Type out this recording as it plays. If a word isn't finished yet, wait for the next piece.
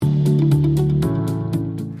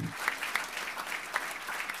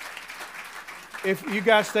If you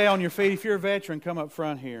guys stay on your feet, if you're a veteran, come up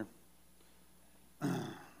front here.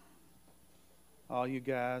 All you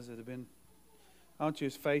guys that have been, I want you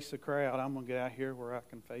to face the crowd. I'm going to get out here where I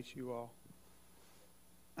can face you all.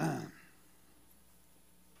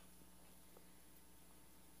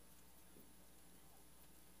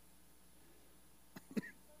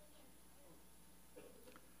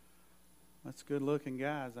 That's good looking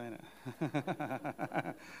guys, ain't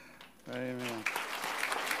it? Amen.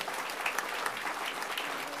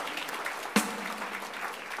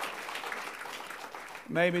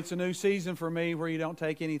 Maybe it's a new season for me where you don't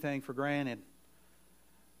take anything for granted.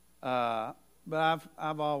 But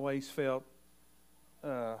I've always felt,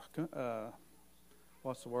 what's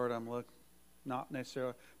the word I'm looking? Not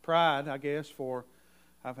necessarily pride, I guess. For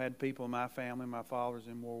I've had people in my family, my father's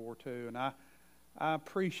in World War II, and I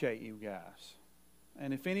appreciate you guys.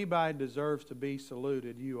 And if anybody deserves to be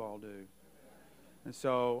saluted, you all do.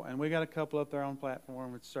 And we got a couple up there on the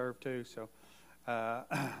platform that serve too. So.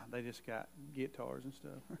 They just got guitars and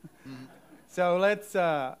stuff. Mm-hmm.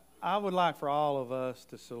 So I would like for all of us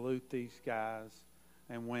to salute these guys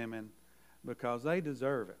and women because they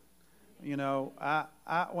deserve it. You know,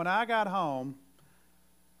 when I got home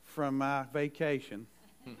from my vacation,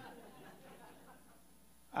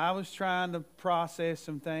 I was trying to process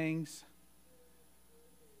some things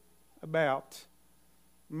about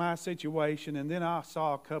my situation, and then I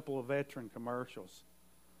saw a couple of veteran commercials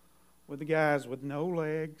with the guys with no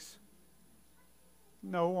legs,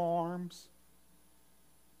 no arms.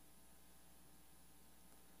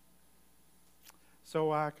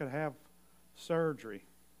 So I could have surgery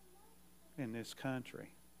in this country,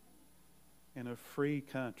 in a free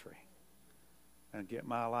country, and get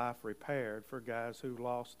my life repaired for guys who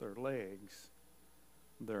lost their legs,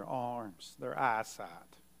 their arms, their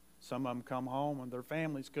eyesight. Some of them come home and their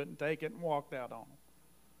families couldn't take it and walked out on them.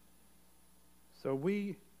 So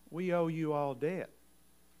we owe you all debt.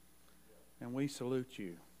 And we salute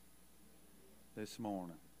you this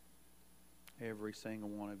morning. Every single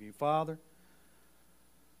one of you. Father,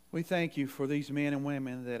 we thank you for these men and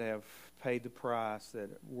women that have paid the price, that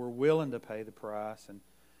were willing to pay the price and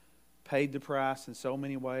paid the price in so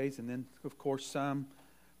many ways. And then, of course, some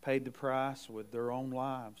paid the price with their own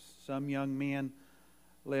lives. Some young men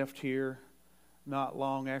left here not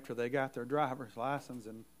long after they got their driver's license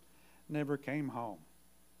and never came home.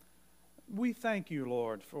 We thank you,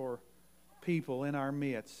 Lord, for people in our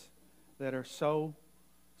midst that are so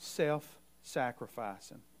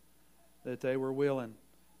self-sacrificing that they were willing,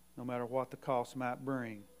 no matter what the cost might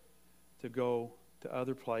bring, to go to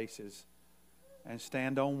other places and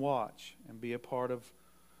stand on watch and be a part of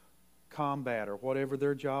combat or whatever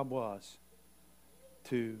their job was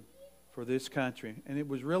for this country. And it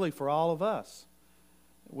was really for all of us.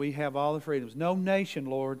 We have all the freedoms. No nation,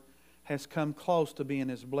 Lord, has come close to being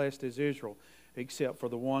as blessed as Israel, except for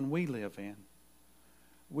the one we live in.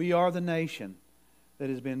 We are the nation that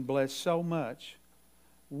has been blessed so much.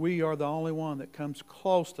 We are the only one that comes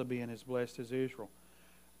close to being as blessed as Israel.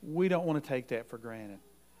 We don't want to take that for granted.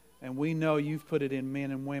 And we know you've put it in men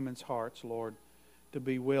and women's hearts, Lord, to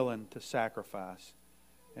be willing to sacrifice.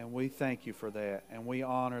 And we thank you for that. And we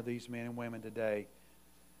honor these men and women today.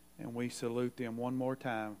 And we salute them one more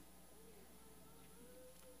time.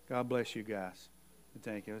 God bless you guys.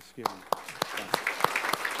 Thank you. Let's give them.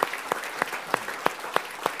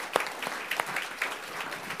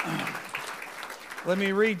 Let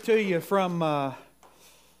me read to you from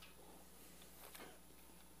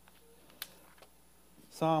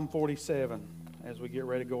Psalm 47 as we get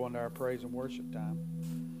ready to go into our praise and worship time.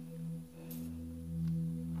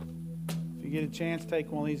 If you get a chance,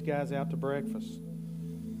 take one of these guys out to breakfast.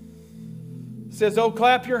 It says, "Oh,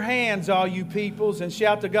 clap your hands, all you peoples, and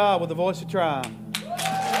shout to God with a voice of triumph.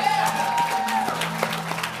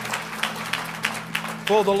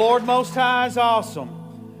 For the Lord Most High is awesome.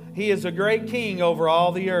 He is a great king over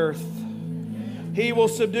all the earth. He will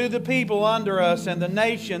subdue the people under us and the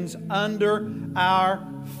nations under our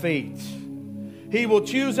feet. He will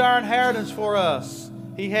choose our inheritance for us.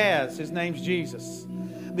 He has. His name's Jesus.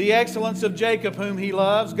 The excellence of Jacob whom He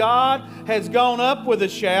loves. God has gone up with a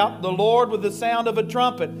shout, the Lord with the sound of a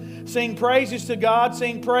trumpet. Sing praises to God,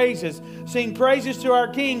 sing praises. Sing praises to our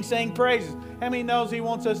King, sing praises." How many knows He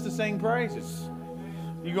wants us to sing praises?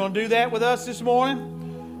 You going to do that with us this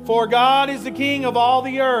morning? For God is the King of all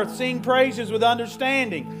the earth. Sing praises with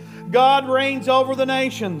understanding. God reigns over the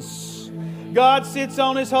nations. God sits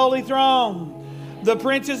on His holy throne. The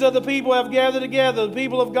princes of the people have gathered together, the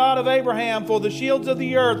people of God of Abraham, for the shields of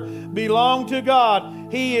the earth belong to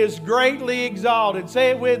God. He is greatly exalted.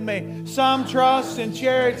 Say it with me. Some trust in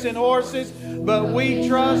chariots and horses, but we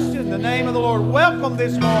trust in the name of the Lord. Welcome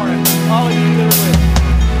this morning, all of you that are with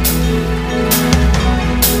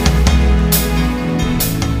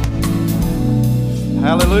us.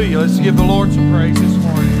 Hallelujah. Let's give the Lord some praise this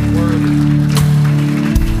morning. He's worthy.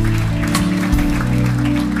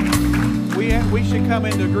 We should come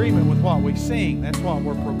into agreement with what we sing. That's what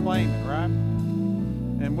we're proclaiming, right?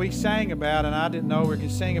 And we sang about, and I didn't know we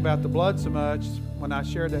could sing about the blood so much when I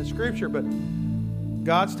shared that scripture, but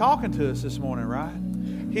God's talking to us this morning, right?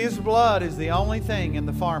 His blood is the only thing in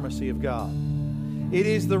the pharmacy of God. It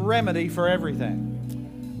is the remedy for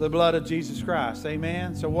everything. The blood of Jesus Christ.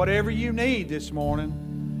 Amen. So whatever you need this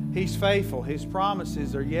morning, He's faithful. His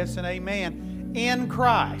promises are yes and amen in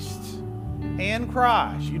Christ. In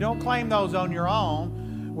Christ. You don't claim those on your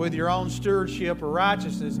own with your own stewardship or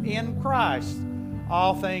righteousness. In Christ,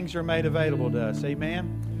 all things are made available to us.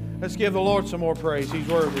 Amen. Let's give the Lord some more praise. He's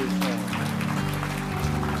worthy this morning.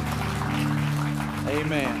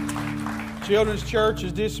 Amen. Children's Church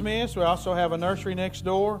is dismissed. We also have a nursery next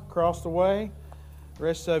door, across the way. The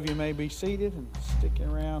rest of you may be seated and sticking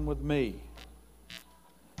around with me.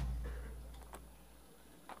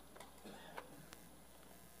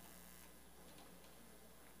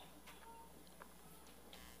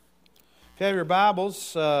 If you have your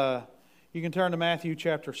Bibles, you can turn to Matthew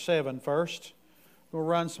chapter 7 first. We'll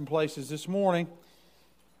run some places this morning.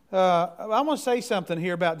 I want to say something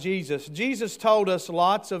here about Jesus. Jesus told us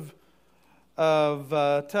lots of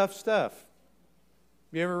tough stuff.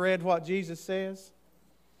 You ever read what Jesus says?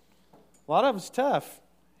 A lot of it's tough.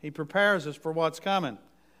 He prepares us for what's coming.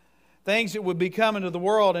 Things that would be coming to the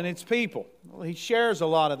world and its people. He shares a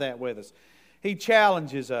lot of that with us. He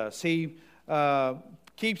challenges us. He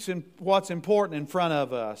keeps what's important in front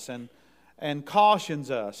of us and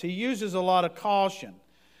cautions us. He uses a lot of caution.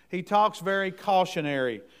 He talks very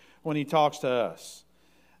cautionary when He talks to us.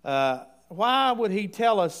 Why would He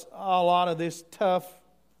tell us a lot of this tough,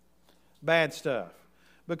 bad stuff?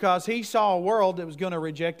 Because He saw a world that was going to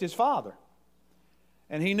reject His Father.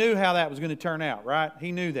 And He knew how that was going to turn out, right?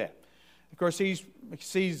 He knew that. Of course, He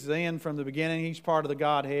sees the end from the beginning. He's part of the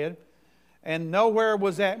Godhead. And nowhere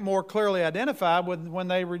was that more clearly identified when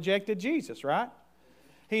they rejected Jesus, right?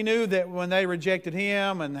 He knew that when they rejected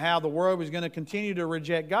Him and how the world was going to continue to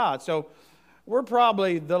reject God. So we're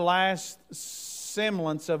probably the last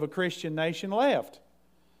semblance of a Christian nation left.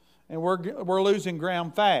 And we're losing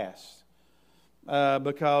ground fast.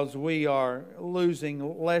 Because we are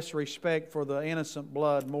losing less respect for the innocent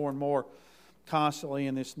blood more and more constantly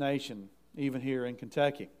in this nation, even here in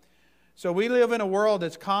Kentucky. So we live in a world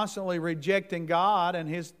that's constantly rejecting God and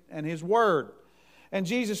His Word. And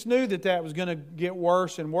Jesus knew that was going to get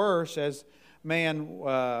worse and worse as man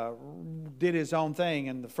did his own thing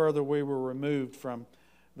and the further we were removed from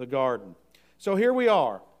the garden. So here we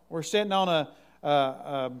are. We're sitting on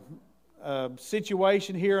a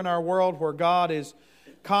situation here in our world where God is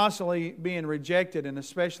constantly being rejected, and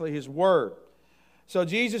especially His Word. So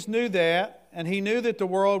Jesus knew that, and He knew that the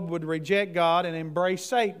world would reject God and embrace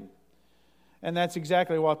Satan. And that's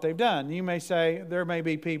exactly what they've done. You may say, there may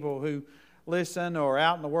be people who listen or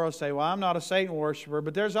out in the world say, well, I'm not a Satan worshiper,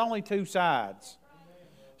 but there's only two sides.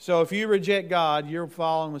 So if you reject God, you're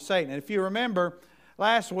following with Satan. And if you remember,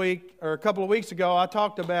 last week, or a couple of weeks ago, I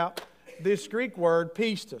talked about this Greek word,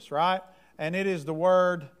 pistos, right? And it is the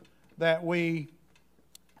word that we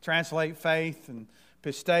translate faith and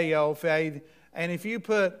pisteo, faith. And if you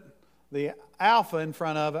put the alpha in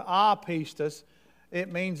front of it, apistos,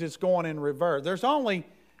 it means it's going in reverse. There's only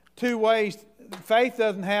two ways. Faith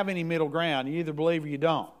doesn't have any middle ground. You either believe or you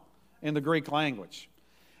don't in the Greek language.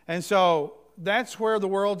 And so that's where the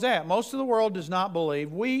world's at. Most of the world does not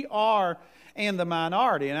believe. We are in the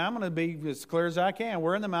minority, and I'm going to be as clear as I can.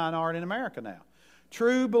 We're in the minority in America now.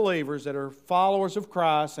 True believers that are followers of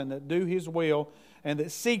Christ and that do His will and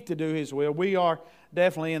that seek to do His will, we are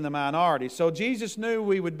definitely in the minority. So Jesus knew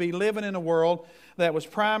we would be living in a world that was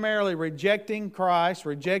primarily rejecting Christ,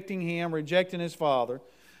 rejecting Him, rejecting His Father.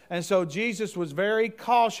 And so Jesus was very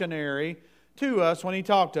cautionary to us when He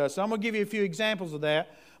talked to us. So I'm going to give you a few examples of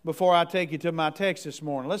that before I take you to my text this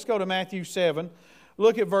morning. Let's go to Matthew 7.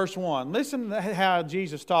 Look at verse 1. Listen to how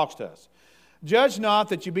Jesus talks to us. Judge not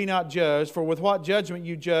that you be not judged, for with what judgment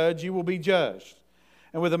you judge, you will be judged.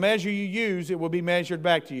 And with the measure you use, it will be measured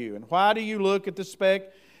back to you. And why do you look at the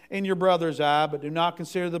speck in your brother's eye, but do not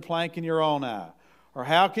consider the plank in your own eye? Or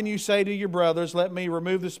how can you say to your brothers, let me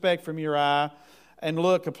remove the speck from your eye, and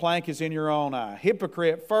look, a plank is in your own eye?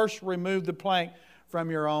 Hypocrite, first remove the plank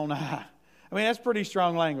from your own eye. I mean, that's pretty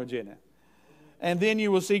strong language, isn't it? And then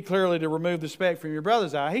you will see clearly to remove the speck from your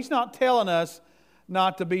brother's eye. He's not telling us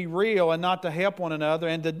not to be real and not to help one another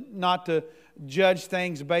and not to judge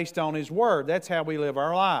things based on His Word. That's how we live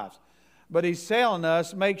our lives. But He's telling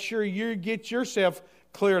us, make sure you get yourself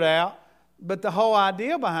cleared out. But the whole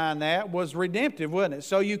idea behind that was redemptive, wasn't it?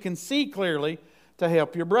 So you can see clearly to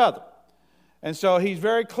help your brother. And so He's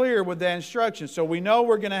very clear with that instruction. So we know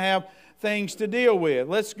we're going to have things to deal with.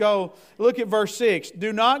 Let's go look at verse 6.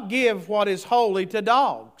 Do not give what is holy to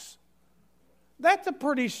dogs. That's a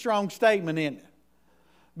pretty strong statement, isn't it?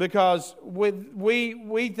 Because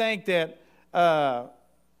we think that a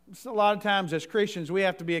lot of times as Christians we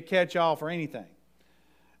have to be a catch-all for anything.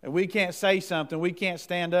 And we can't say something, we can't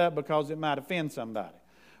stand up because it might offend somebody.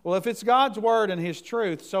 Well, if it's God's Word and His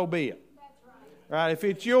truth, so be it. That's Right?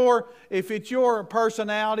 If it's your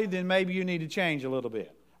personality, then maybe you need to change a little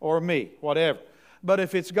bit. Or me, whatever. But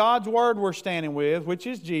if it's God's Word we're standing with, which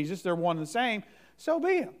is Jesus, they're one and the same, so be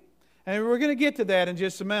it. And we're going to get to that in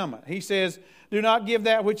just a moment. He says, do not give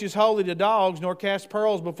that which is holy to dogs, nor cast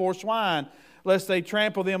pearls before swine, lest they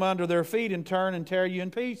trample them under their feet and turn and tear you in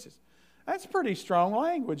pieces. That's pretty strong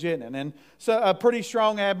language, isn't it? And so a pretty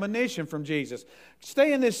strong admonition from Jesus.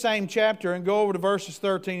 Stay in this same chapter and go over to verses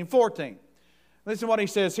 13 and 14. Listen to what He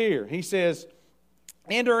says here. He says,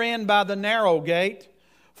 enter in by the narrow gate,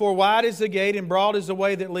 for wide is the gate and broad is the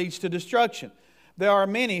way that leads to destruction. There are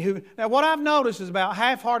many who... Now, what I've noticed is about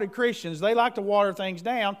half-hearted Christians, they like to water things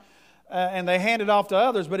down and they hand it off to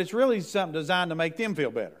others, but it's really something designed to make them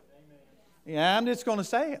feel better. Amen. Yeah, I'm just going to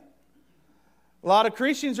say it. A lot of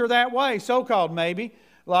Christians are that way, so-called maybe.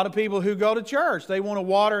 A lot of people who go to church, they want to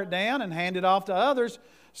water it down and hand it off to others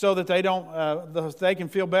so that they can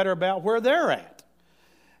feel better about where they're at.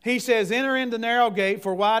 He says, enter in the narrow gate,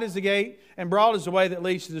 for wide is the gate and broad is the way that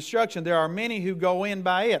leads to destruction. There are many who go in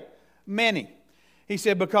by it. Many. He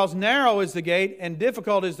said, because narrow is the gate and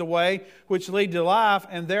difficult is the way which lead to life,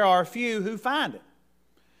 and there are few who find it.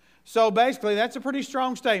 So basically, that's a pretty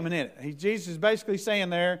strong statement, isn't it? Jesus is basically saying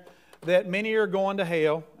there that many are going to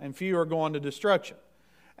hell and few are going to destruction.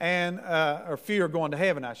 Or few are going to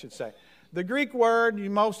heaven, I should say. The Greek word,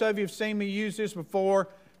 most of you have seen me use this before,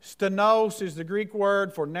 stenos is the Greek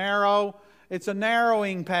word for narrow. It's a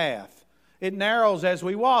narrowing path. It narrows as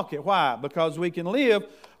we walk it. Why? Because we can live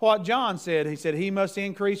what John said. He said, He must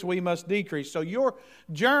increase, we must decrease. So your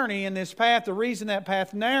journey in this path, the reason that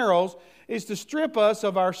path narrows is to strip us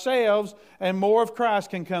of ourselves and more of Christ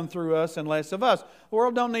can come through us and less of us. The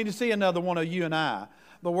world don't need to see another one of you and I.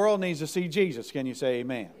 The world needs to see Jesus. Can you say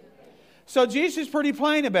amen? So Jesus is pretty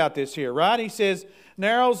plain about this here, right? He says,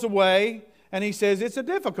 narrow's the way. And He says it's a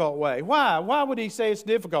difficult way. Why? Why would He say it's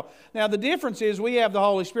difficult? Now, the difference is we have the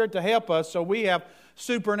Holy Spirit to help us, so we have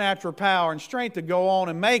supernatural power and strength to go on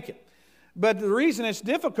and make it. But the reason it's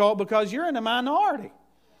difficult because you're in the minority.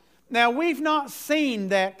 Now, we've not seen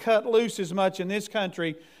that cut loose as much in this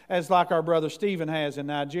country as like our brother Stephen has in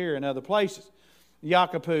Nigeria and other places.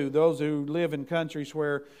 Yakapu, those who live in countries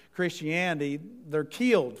where Christianity, they're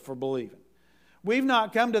killed for believing. We've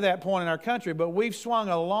not come to that point in our country, but we've swung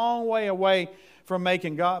a long way away from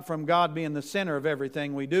God being the center of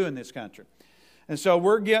everything we do in this country. And so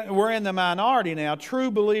we're in the minority now, true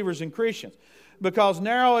believers and Christians. Because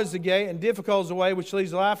narrow is the gate and difficult is the way which leads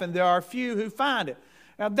to life, and there are few who find it.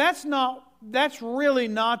 Now that's really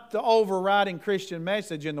not the overriding Christian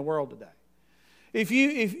message in the world today.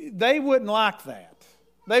 If they wouldn't like that.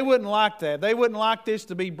 They wouldn't like that. They wouldn't like this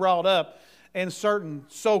to be brought up in certain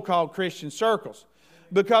so-called Christian circles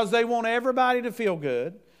because they want everybody to feel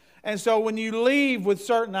good. And so when you leave with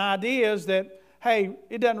certain ideas that, hey,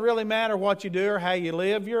 it doesn't really matter what you do or how you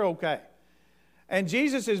live, you're okay. And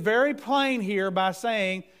Jesus is very plain here by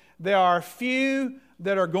saying there are few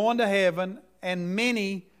that are going to heaven and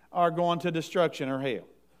many are going to destruction or hell.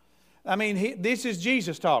 I mean, this is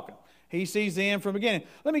Jesus talking. He sees the end from the beginning.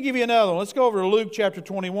 Let me give you another one. Let's go over to Luke chapter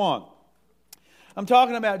 21. I'm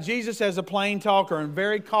talking about Jesus as a plain talker and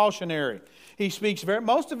very cautionary. He speaks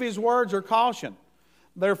most of His words are caution.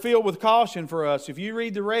 They're filled with caution for us. If you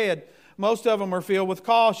read the red, most of them are filled with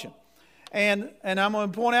caution. And I'm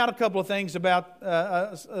going to point out a couple of things about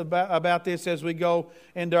this as we go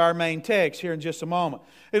into our main text here in just a moment.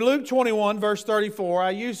 In Luke 21, verse 34, I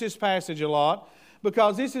use this passage a lot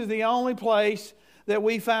because this is the only place that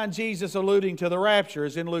we find Jesus alluding to the rapture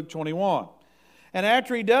is in Luke 21. And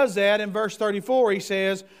after He does that, in verse 34, He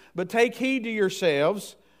says, but take heed to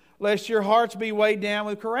yourselves, lest your hearts be weighed down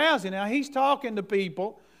with carousing. Now, He's talking to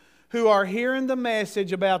people who are hearing the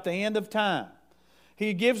message about the end of time.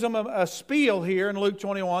 He gives them a spiel here in Luke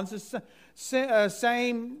 21. It's the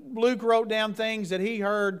same, Luke wrote down things that he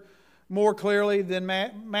heard more clearly than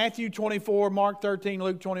Matthew 24, Mark 13,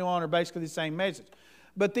 Luke 21 are basically the same message.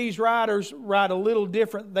 but these writers write a little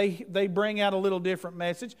different. They bring out a little different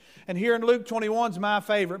message. And here in Luke 21 is my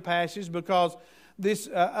favorite passage because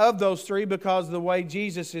of those three, because of the way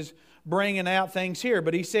Jesus is bringing out things here.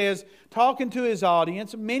 But he says, talking to his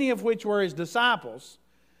audience, many of which were his disciples,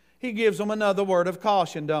 he gives them another word of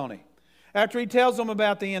caution, don't he? After he tells them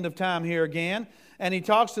about the end of time here again, and he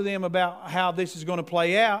talks to them about how this is going to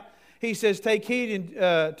play out, he says, take heed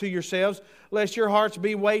to yourselves, lest your hearts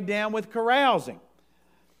be weighed down with carousing,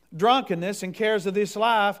 drunkenness, and cares of this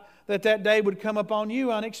life, that day would come upon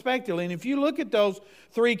you unexpectedly. And if you look at those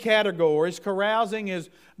three categories, carousing is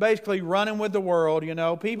basically running with the world.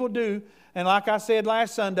 People do. And like I said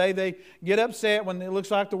last Sunday, they get upset when it looks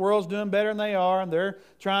like the world's doing better than they are, and they're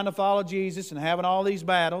trying to follow Jesus and having all these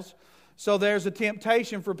battles. So there's a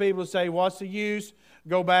temptation for people to say, what's the use?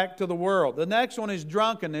 Go back to the world. The next one is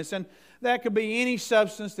drunkenness, and that could be any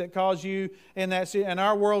substance that causes you in that. And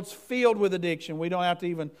our world's filled with addiction. We don't have to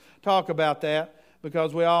even talk about that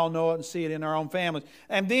because we all know it and see it in our own families.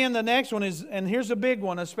 And then the next one is, and here's a big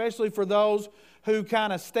one, especially for those who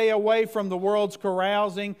kind of stay away from the world's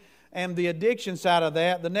carousing and the addiction side of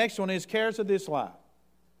that. The next one is cares of this life.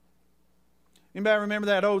 Anybody remember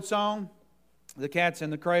that old song? The cat's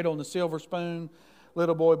in the cradle and the silver spoon,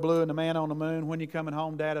 little boy blue and the man on the moon. When you coming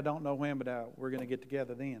home, Dad? I don't know when, but we're going to get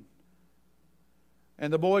together then.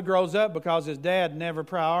 And the boy grows up because his dad never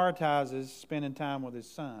prioritizes spending time with his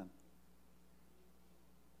son.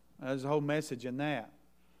 There's a whole message in that.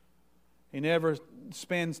 He never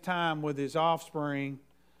spends time with his offspring.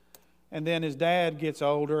 And then his dad gets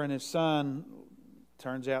older and his son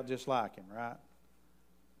turns out just like him, right?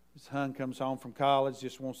 His son comes home from college,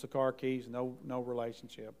 just wants the car keys, no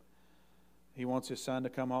relationship. He wants his son to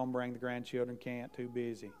come home, bring the grandchildren, can't, too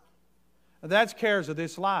busy. That's cares of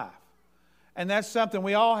this life. And that's something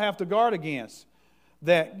we all have to guard against.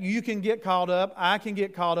 That you can get caught up, I can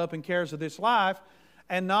get caught up in cares of this life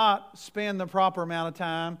and not spend the proper amount of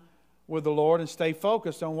time with the Lord and stay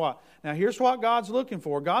focused on what? Now here's what God's looking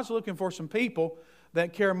for. God's looking for some people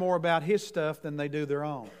that care more about His stuff than they do their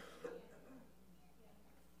own.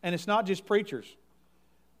 And it's not just preachers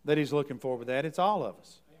that He's looking for with that. It's all of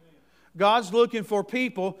us. God's looking for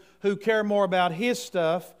people who care more about His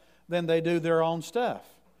stuff than they do their own stuff.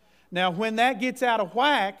 Now, when that gets out of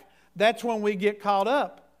whack, that's when we get caught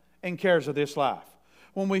up in cares of this life.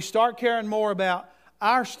 When we start caring more about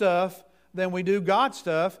our stuff than we do God's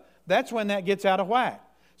stuff, that's when that gets out of whack.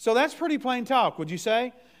 So that's pretty plain talk, would you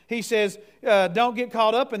say? He says, don't get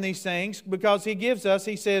caught up in these things because He gives us,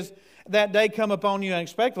 He says, that day come upon you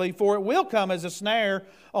unexpectedly, for it will come as a snare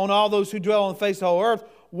on all those who dwell on the face of the whole earth.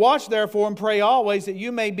 Watch therefore and pray always that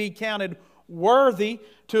you may be counted worthy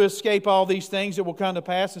to escape all these things that will come to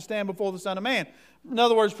pass and stand before the Son of Man. In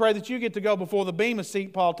other words, pray that you get to go before the bema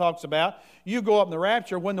seat Paul talks about. You go up in the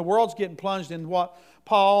rapture when the world's getting plunged in what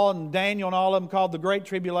Paul and Daniel and all of them called the Great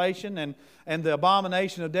Tribulation and the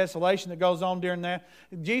abomination of desolation that goes on during that.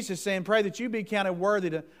 Jesus is saying, pray that you be counted worthy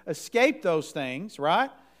to escape those things, right?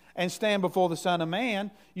 And stand before the Son of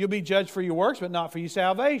Man. You'll be judged for your works, but not for your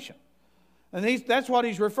salvation. And that's what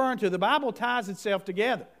he's referring to. The Bible ties itself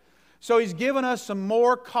together. So he's given us some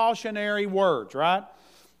more cautionary words, right?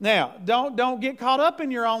 Now, don't get caught up in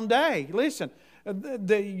your own day. Listen,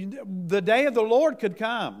 the day of the Lord could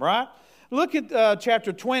come, right? Look at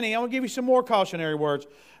chapter 20. I'm going to give you some more cautionary words.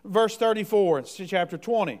 Verse 34, it's chapter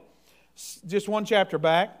 20. Just one chapter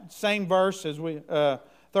back, same verse as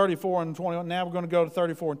 34 and 21. Now we're going to go to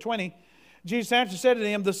 34 and 20. Jesus answered said to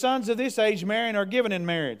them, the sons of this age marrying are given in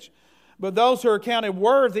marriage. But those who are counted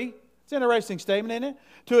worthy, it's an interesting statement, isn't it?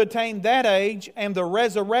 To attain that age and the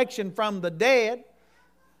resurrection from the dead,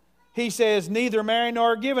 he says, neither marry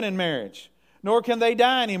nor are given in marriage, nor can they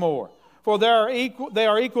die anymore. For they are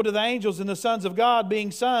equal to the angels and the sons of God,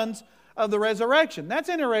 being sons of the resurrection. That's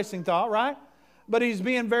an interesting thought, right? But he's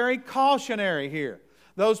being very cautionary here.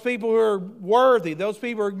 Those people who are worthy, those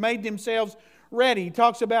people who made themselves ready. He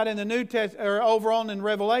talks about in the New Testament, or over on in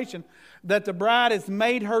Revelation, that the bride has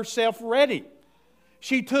made herself ready.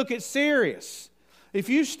 She took it serious. If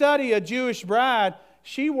you study a Jewish bride,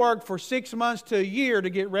 she worked for 6 months to a year to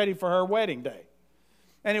get ready for her wedding day.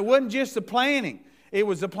 And it wasn't just the planning. It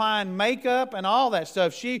was applying makeup and all that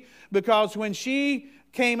stuff. Because when she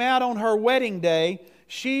came out on her wedding day,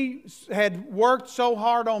 she had worked so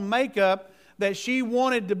hard on makeup that she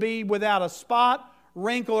wanted to be without a spot,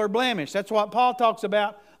 wrinkle, or blemish. That's what Paul talks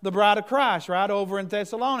about the bride of Christ, right, over in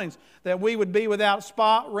Thessalonians, that we would be without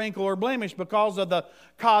spot, wrinkle, or blemish because of the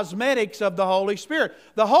cosmetics of the Holy Spirit.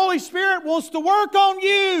 The Holy Spirit wants to work on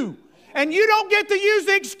you And you don't get to use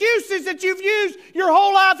the excuses that you've used your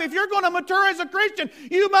whole life. If you're going to mature as a Christian,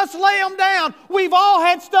 you must lay them down. We've all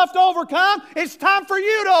had stuff to overcome. It's time for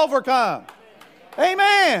you to overcome.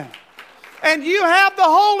 Amen. And you have the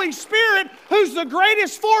Holy Spirit, who's the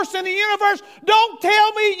greatest force in the universe. Don't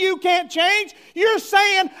tell me you can't change. You're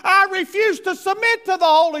saying, I refuse to submit to the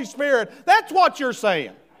Holy Spirit. That's what you're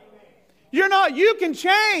saying. You're not. You can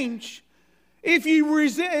change. If you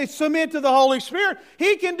submit to the Holy Spirit,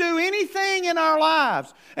 He can do anything in our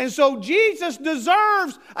lives. And so Jesus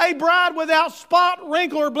deserves a bride without spot,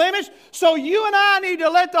 wrinkle, or blemish. So you and I need to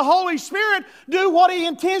let the Holy Spirit do what He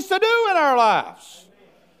intends to do in our lives.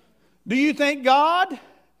 Do you think God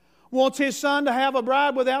wants His Son to have a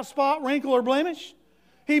bride without spot, wrinkle, or blemish?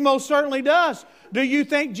 He most certainly does. Do you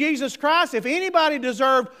think Jesus Christ, if anybody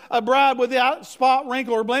deserved a bride without spot,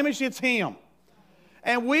 wrinkle, or blemish, it's Him?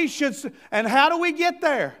 And how do we get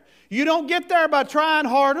there? You don't get there by trying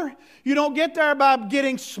harder. You don't get there by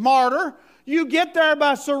getting smarter. You get there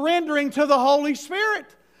by surrendering to the Holy Spirit.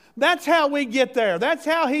 That's how we get there. That's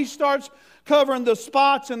how He starts covering the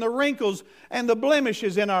spots and the wrinkles and the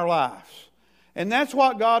blemishes in our lives. And that's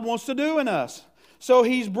what God wants to do in us. So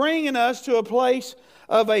He's bringing us to a place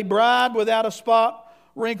of a bride without a spot,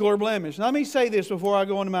 wrinkle, or blemish. Now, let me say this before I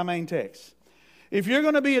go into my main text. If you're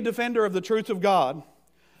going to be a defender of the truth of God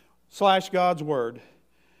 / God's Word,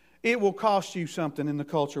 it will cost you something in the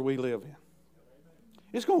culture we live in.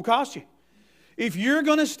 It's going to cost you. If you're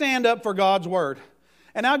going to stand up for God's Word,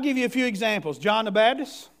 and I'll give you a few examples. John the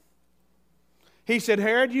Baptist, he said,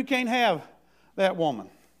 Herod, you can't have that woman.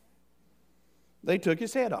 They took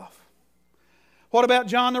his head off. What about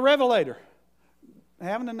John the Revelator?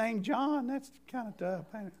 Having the name John, that's kind of tough,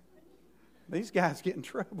 ain't it? These guys get in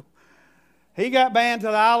trouble. He got banned to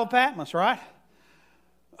the Isle of Patmos, right?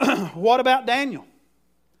 What about Daniel?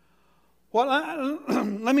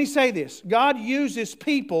 Let me say this. God uses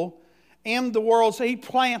people in the world, so He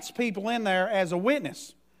plants people in there as a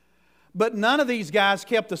witness. But none of these guys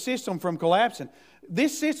kept the system from collapsing.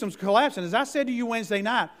 This system's collapsing. As I said to you Wednesday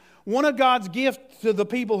night, one of God's gifts to the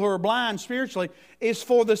people who are blind spiritually is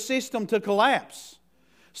for the system to collapse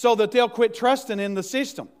so that they'll quit trusting in the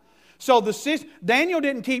system. So Daniel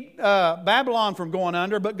didn't keep Babylon from going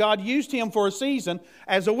under, but God used him for a season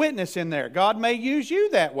as a witness in there. God may use you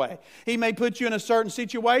that way. He may put you in a certain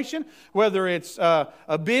situation, whether it's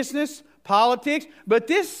a business, politics, but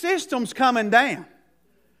this system's coming down.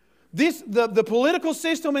 The political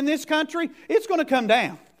system in this country, it's going to come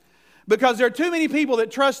down because there are too many people that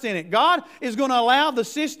trust in it. God is going to allow the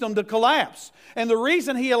system to collapse. And the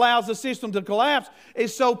reason He allows the system to collapse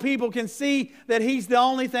is so people can see that He's the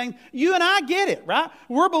only thing. You and I get it, right?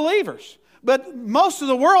 We're believers. But most of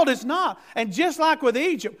the world is not. And just like with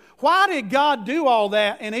Egypt, why did God do all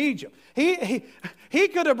that in Egypt? He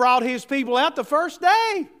could have brought His people out the first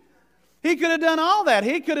day. He could have done all that.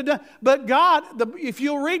 He could have done. But God, if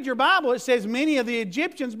you'll read your Bible, it says many of the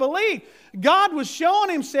Egyptians believed. God was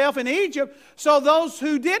showing Himself in Egypt so those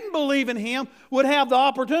who didn't believe in Him would have the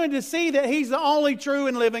opportunity to see that He's the only true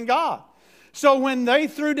and living God. So when they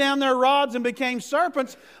threw down their rods and became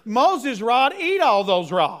serpents, Moses' rod ate all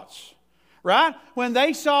those rods. Right? When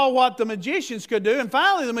they saw what the magicians could do, and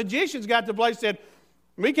finally the magicians got to the place and said,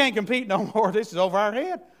 we can't compete no more. This is over our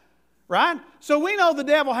head. Right? So we know the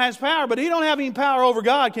devil has power, but he don't have any power over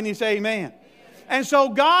God. Can you say amen? And so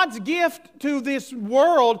God's gift to this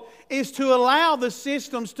world is to allow the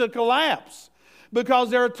systems to collapse. Because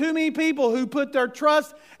there are too many people who put their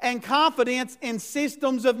trust and confidence in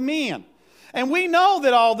systems of men. And we know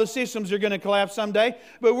that all the systems are going to collapse someday,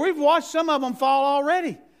 but we've watched some of them fall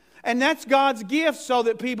already. And that's God's gift so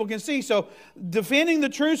that people can see. So defending the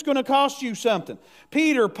truth is going to cost you something.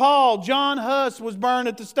 Peter, Paul, John Huss was burned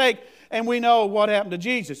at the stake, and we know what happened to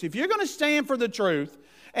Jesus. If you're going to stand for the truth,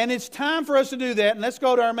 and it's time for us to do that, and let's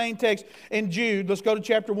go to our main text in Jude. Let's go to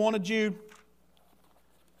chapter 1 of Jude.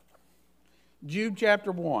 Jude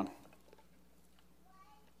chapter 1.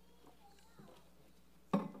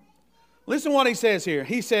 Listen to what he says here.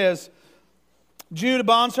 He says, Jude, a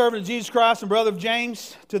bondservant of Jesus Christ and brother of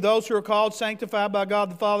James, to those who are called, sanctified by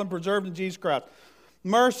God the Father, and preserved in Jesus Christ.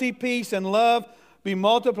 Mercy, peace, and love be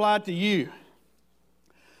multiplied to you.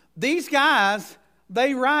 These guys,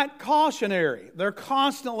 they write cautionary. They're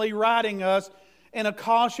constantly writing us in a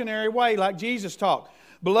cautionary way, like Jesus talked.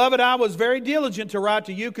 Beloved, I was very diligent to write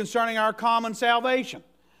to you concerning our common salvation.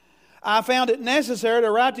 I found it necessary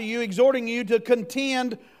to write to you, exhorting you to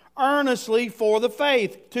contend earnestly for the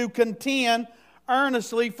faith. To contend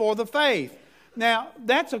earnestly for the faith. Now,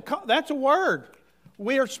 that's a word.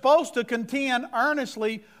 We are supposed to contend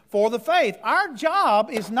earnestly for the faith. Our job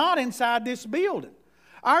is not inside this building.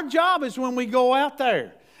 Our job is when we go out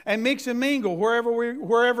there and mix and mingle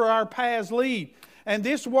wherever our paths lead. And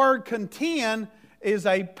this word contend is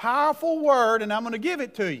a powerful word, and I'm going to give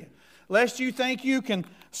it to you, lest you think you can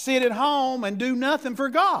sit at home and do nothing for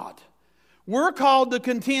God. We're called to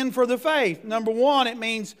contend for the faith. Number one, it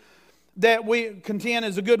means that contend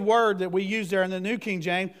is a good word that we use there in the New King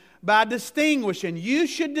James, by distinguishing. You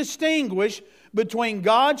should distinguish between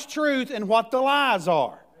God's truth and what the lies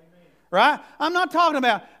are. Right? I'm not talking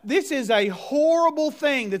about, this is a horrible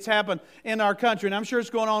thing that's happened in our country, and I'm sure it's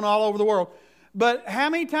going on all over the world. But how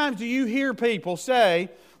many times do you hear people say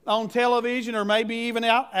on television or maybe even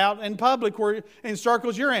out in public, where in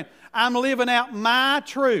circles you're in, I'm living out my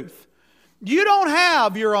truth? You don't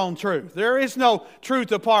have your own truth. There is no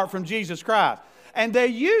truth apart from Jesus Christ. And they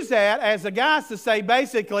use that as a guise to say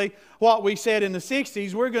basically what we said in the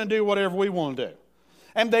 60s, we're going to do whatever we want to do.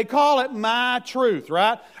 And they call it my truth,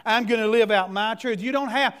 right? I'm going to live out my truth. You don't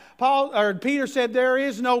have, Peter said there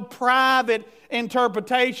is no private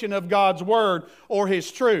interpretation of God's Word or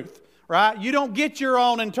His truth, right? You don't get your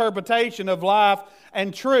own interpretation of life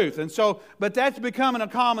and truth. And so, but that's becoming a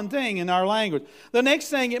common thing in our language. The next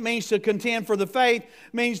thing it means to contend for the faith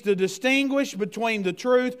means to distinguish between the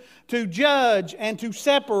truth, to judge, and to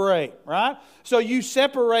separate, right? So you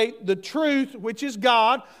separate the truth, which is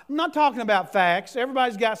God. I'm not talking about facts.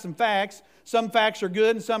 Everybody's got some facts. Some facts are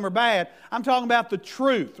good and some are bad. I'm talking about the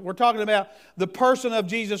truth. We're talking about the person of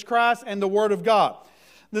Jesus Christ and the Word of God.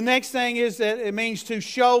 The next thing is that it means to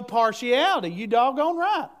show partiality. You doggone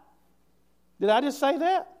right. Did I just say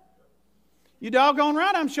that? You doggone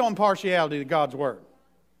right I'm showing partiality to God's Word.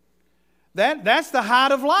 That's the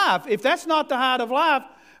height of life. If that's not the height of life,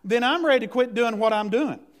 then I'm ready to quit doing what I'm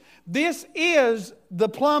doing. This is the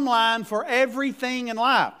plumb line for everything in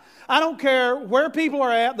life. I don't care where people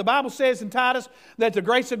are at. The Bible says in Titus that the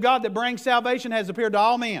grace of God that brings salvation has appeared to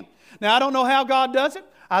all men. Now, I don't know how God does it.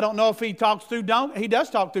 I don't know if He talks through donkeys. He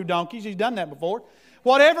does talk through donkeys. He's done that before.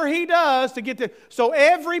 Whatever He does to get to... So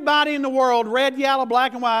everybody in the world, red, yellow,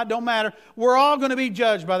 black, and white, don't matter. We're all going to be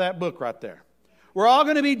judged by that book right there. We're all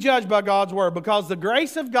going to be judged by God's Word because the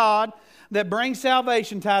grace of God that brings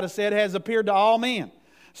salvation, Titus said, has appeared to all men.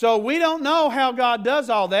 So we don't know how God does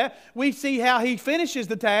all that. We see how He finishes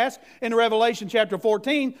the task in Revelation chapter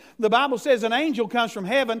 14. The Bible says an angel comes from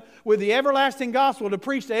heaven with the everlasting gospel to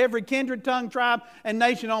preach to every kindred, tongue, tribe, and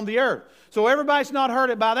nation on the earth. So everybody's not heard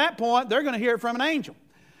it by that point. They're going to hear it from an angel.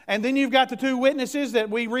 And then you've got the two witnesses that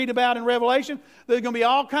we read about in Revelation. There's going to be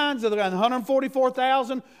all kinds of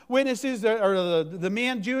 144,000 witnesses, or the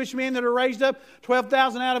men, Jewish men that are raised up,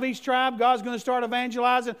 12,000 out of each tribe. God's going to start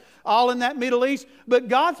evangelizing all in that Middle East. But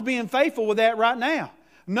God's being faithful with that right now.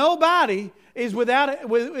 Nobody is with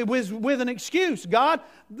an excuse. God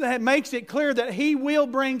makes it clear that He will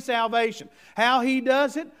bring salvation. How He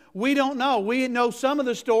does it, we don't know. We know some of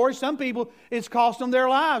the stories. Some people, it's cost them their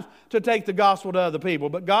lives to take the gospel to other people.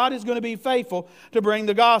 But God is going to be faithful to bring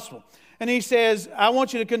the gospel. And He says, I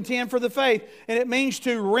want you to contend for the faith. And it means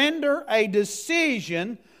to render a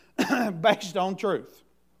decision based on truth.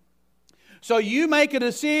 So you make a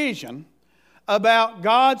decision about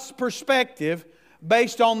God's perspective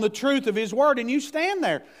based on the truth of His Word, and you stand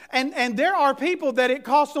there. And there are people that it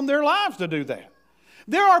costs them their lives to do that.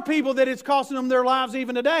 There are people that it's costing them their lives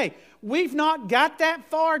even today. We've not got that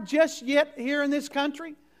far just yet here in this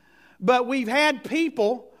country, but we've had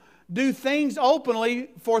people do things openly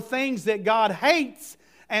for things that God hates,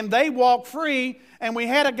 and they walk free. And we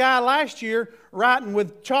had a guy last year writing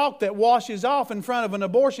with chalk that washes off in front of an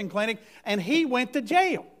abortion clinic, and he went to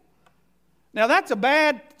jail. Now, that's a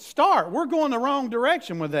bad start. We're going the wrong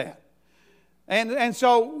direction with that. And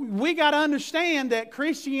so we got to understand that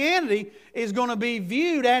Christianity is going to be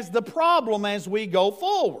viewed as the problem as we go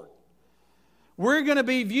forward. We're going to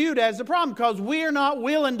be viewed as the problem because we are not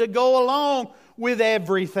willing to go along with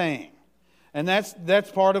everything. And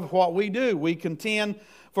that's part of what we do. We contend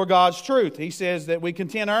for God's truth. He says that we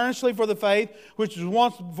contend earnestly for the faith which was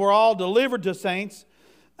once for all delivered to saints.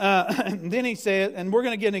 And then he says, and we're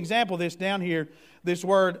going to get an example of this down here. This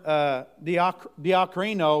word,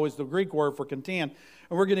 diakrino, is the Greek word for contend.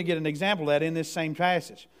 And we're going to get an example of that in this same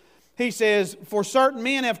passage. He says, for certain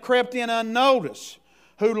men have crept in unnoticed,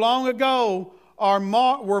 who long ago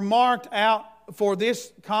were marked out for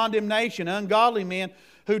this condemnation, ungodly men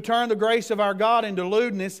who turn the grace of our God into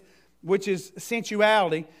lewdness, which is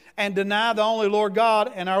sensuality, and deny the only Lord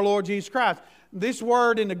God and our Lord Jesus Christ. This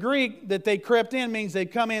word in the Greek that they crept in means they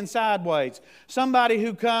come in sideways. Somebody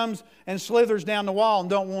who comes and slithers down the wall and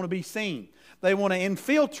don't want to be seen. They want to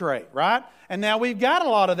infiltrate, right? And now we've got a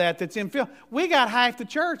lot of that's infiltrate. We got half the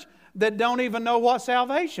church that don't even know what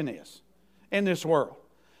salvation is in this world.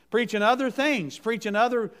 preaching other things, preaching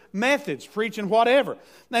other methods, preaching whatever.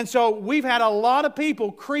 And so we've had a lot of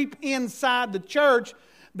people creep inside the church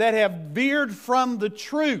that have veered from the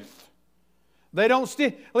truth. They don't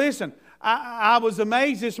stick. Listen, I was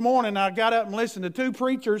amazed this morning. I got up and listened to two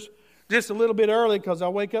preachers just a little bit early because I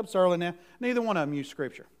wake up so early now. Neither one of them use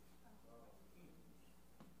Scripture.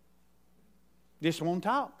 Just want to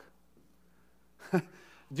talk.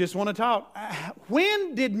 Just want to talk.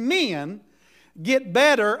 When did men get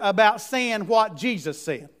better about saying what Jesus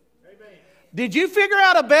said? Amen. Did you figure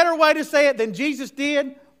out a better way to say it than Jesus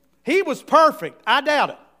did? He was perfect. I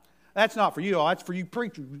doubt it. That's not for you all. That's for you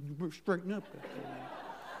preachers. Straighten up.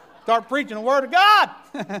 Start preaching the Word of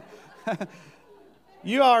God.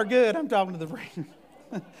 You are good. I'm talking to the preachers.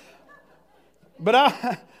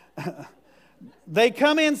 But they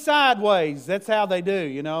come in sideways. That's how they do.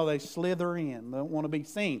 You know, they slither in. They don't want to be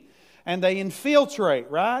seen. And they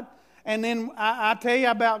infiltrate, right? And then I tell you,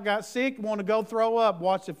 I about got sick, want to go throw up.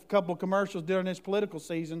 Watched a couple of commercials during this political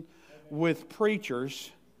season with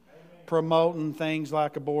preachers promoting things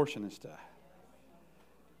like abortion and stuff.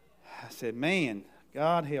 I said, man,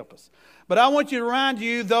 God help us. But I want you to remind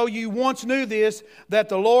you, though you once knew this, that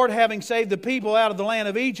the Lord, having saved the people out of the land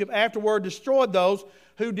of Egypt, afterward destroyed those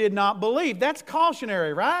who did not believe. That's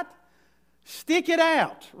cautionary, right? Stick it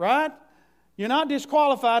out, right? You're not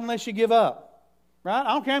disqualified unless you give up, right?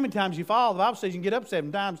 I don't care how many times you fall. The Bible says you can get up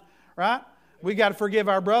 7 times, right? We got to forgive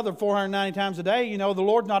our brother 490 times a day. You know, the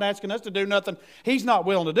Lord's not asking us to do nothing He's not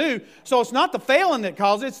willing to do. So it's not the failing that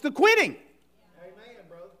causes it, it's the quitting.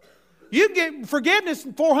 You get forgiveness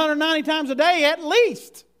 490 times a day at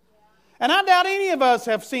least. And I doubt any of us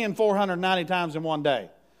have sinned 490 times in one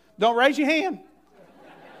day. Don't raise your hand.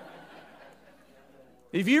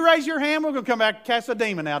 If you raise your hand, we're going to come back and cast a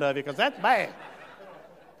demon out of you because that's bad.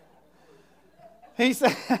 He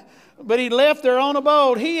said, but he left their own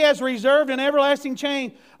abode. He has reserved an everlasting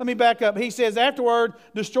chain. Let me back up. He says, afterward,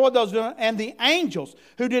 destroyed those, and the angels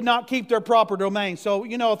who did not keep their proper domain. So,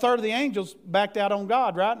 you know, a third of the angels backed out on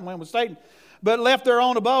God, right? And went with Satan. But left their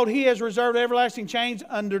own abode. He has reserved everlasting chains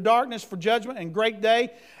under darkness for judgment and great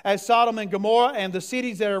day, as Sodom and Gomorrah and the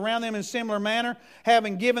cities that are around them in similar manner,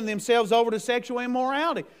 having given themselves over to sexual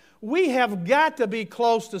immorality. We have got to be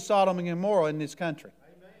close to Sodom and Gomorrah in this country.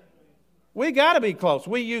 We got to be close.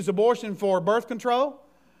 We use abortion for birth control.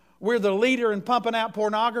 We're the leader in pumping out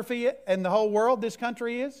pornography in the whole world, this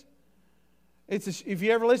country is. If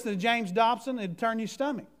you ever listen to James Dobson, it'd turn your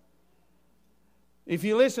stomach. If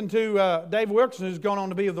you listen to David Wilkerson, who's gone on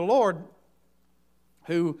to be with the Lord,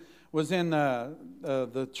 who was in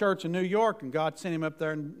the church in New York, and God sent him up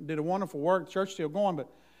there and did a wonderful work. The church's still going, but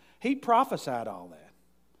he prophesied all that.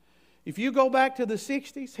 If you go back to the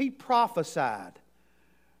 60s, he prophesied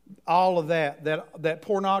all of that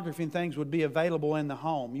pornography and things would be available in the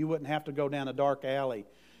home. You wouldn't have to go down a dark alley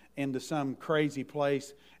into some crazy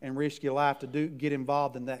place and risk your life to get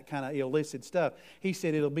involved in that kind of illicit stuff. He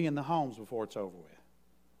said it'll be in the homes before it's over with.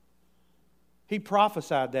 He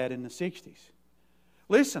prophesied that in the 60s.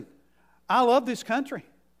 Listen, I love this country,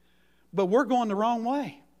 but we're going the wrong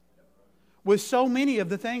way. With so many of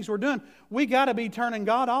the things we're doing, we got to be turning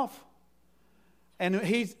God off. And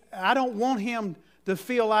I don't want Him to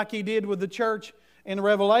feel like He did with the church in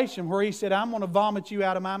Revelation, where He said, I'm going to vomit you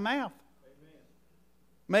out of my mouth. Amen.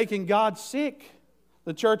 Making God sick.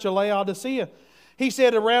 The church of Laodicea. He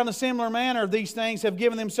said, around a similar manner, these things have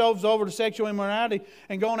given themselves over to sexual immorality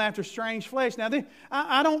and gone after strange flesh. Now,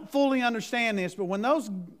 I don't fully understand this, but when those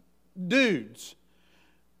dudes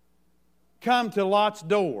come to Lot's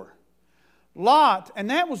door, Lot,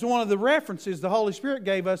 and that was one of the references the Holy Spirit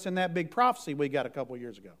gave us in that big prophecy we got a couple of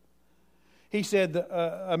years ago. He said,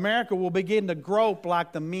 America will begin to grope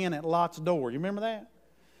like the men at Lot's door. You remember that?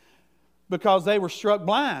 Because they were struck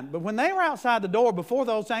blind. But when they were outside the door, before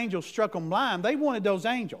those angels struck them blind, they wanted those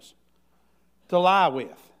angels to lie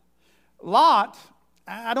with. Lot,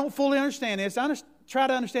 I don't fully understand this. Try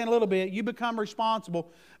to understand a little bit. You become responsible.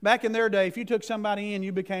 Back in their day, if you took somebody in,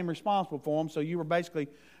 you became responsible for them. So you were basically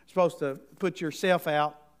supposed to put yourself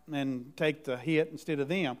out and take the hit instead of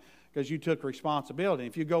them, because you took responsibility.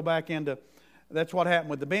 If you go back into, that's what happened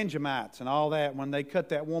with the Benjamites and all that, when they cut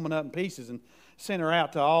that woman up in pieces and sent her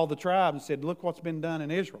out to all the tribes and said, look what's been done in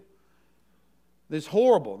Israel. This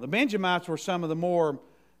horrible. The Benjamites were some of the more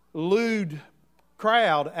lewd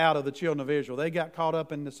crowd out of the children of Israel. They got caught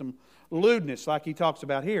up into some lewdness like he talks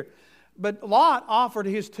about here. But Lot offered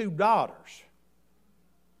his 2 daughters.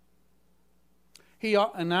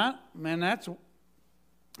 That's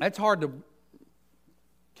hard to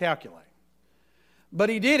calculate. But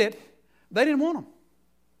he did it. They didn't want them.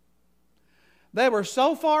 They were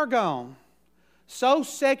so far gone, so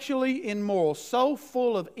sexually immoral, so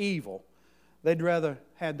full of evil, they'd rather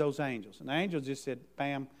had those angels. And the angels just said,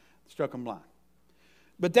 bam, struck them blind.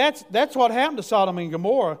 But that's what happened to Sodom and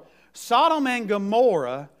Gomorrah. Sodom and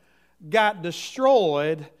Gomorrah got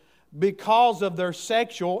destroyed because of their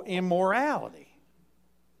sexual immorality.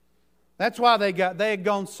 That's why they had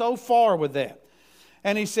gone so far with that.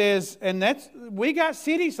 And he says, we got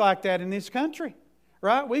cities like that in this country,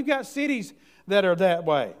 right? We've got cities that are that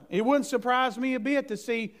way. It wouldn't surprise me a bit to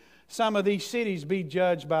see some of these cities be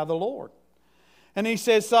judged by the Lord. And he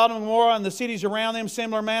says, Sodom and Gomorrah and the cities around them,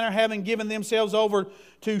 similar manner, having given themselves over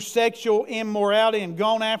to sexual immorality and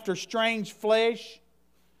gone after strange flesh,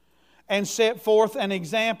 and set forth an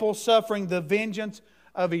example, suffering the vengeance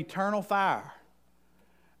of eternal fire.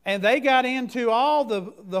 And they got into all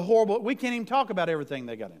the horrible, we can't even talk about everything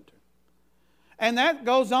they got into. And that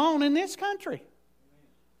goes on in this country.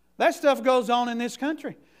 That stuff goes on in this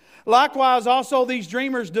country. Likewise, also these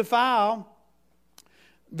dreamers defile.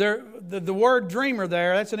 The word dreamer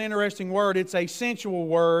there, that's an interesting word. It's a sensual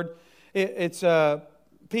word. It's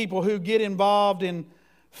people who get involved in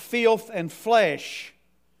filth and flesh.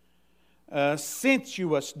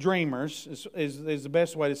 Sensuous dreamers is the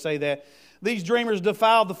best way to say that. These dreamers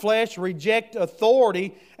defile the flesh, reject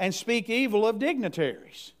authority, and speak evil of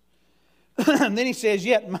dignitaries. And then he says,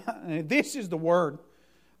 this is the word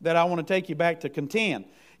that I want to take you back to contend.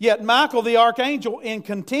 Yet Michael the archangel, in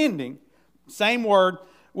contending, same word,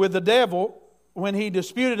 with the devil, when he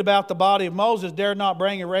disputed about the body of Moses, dared not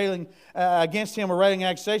bring against him a railing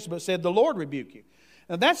accusation, but said, the Lord rebuke you.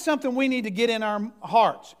 Now that's something we need to get in our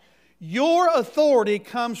hearts. Your authority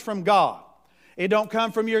comes from God. It don't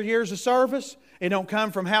come from your years of service. It don't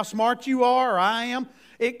come from how smart you are or I am.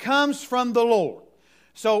 It comes from the Lord.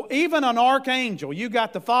 So even an archangel, you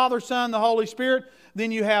got the Father, Son, the Holy Spirit.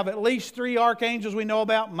 Then you have at least 3 archangels we know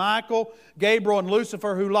about, Michael, Gabriel, and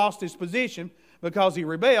Lucifer, who lost his position because he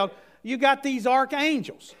rebelled. You got these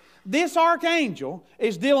archangels. This archangel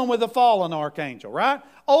is dealing with a fallen archangel, right?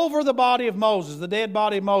 Over the body of Moses, the dead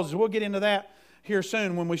body of Moses. We'll get into that here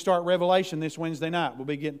soon when we start Revelation this Wednesday night. We'll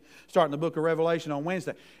be starting the book of Revelation on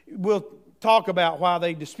Wednesday. We'll talk about why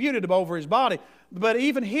they disputed over his body. But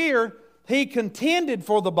even here, he contended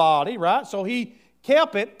for the body, right? So he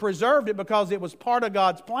kept it, preserved it because it was part of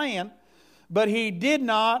God's plan. But he did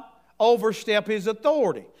not overstep his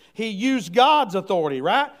authority. He used God's authority,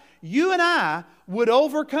 right? You and I would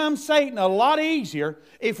overcome Satan a lot easier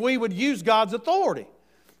if we would use God's authority.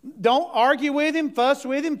 Don't argue with him, fuss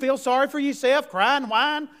with him, feel sorry for yourself, cry and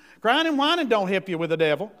whine. Crying and whining don't help you with the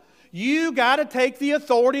devil. You got to take the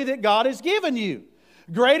authority that God has given you.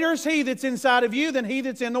 Greater is He that's inside of you than he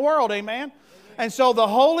that's in the world, amen? And so the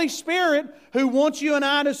Holy Spirit, who wants you and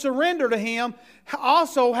I to surrender to Him,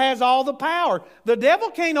 also has all the power. The devil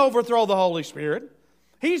can't overthrow the Holy Spirit.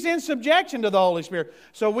 He's in subjection to the Holy Spirit.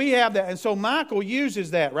 So we have that. And so Michael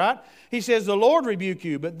uses that, right? He says, the Lord rebuke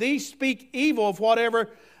you, but these speak evil of whatever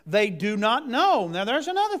they do not know. Now there's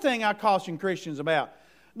another thing I caution Christians about.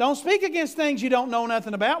 Don't speak against things you don't know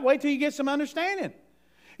nothing about. Wait till you get some understanding.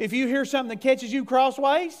 If you hear something that catches you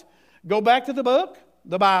crossways, go back to the book,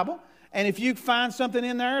 the Bible, and if you find something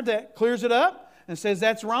in there that clears it up and says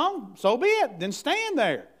that's wrong, so be it. Then stand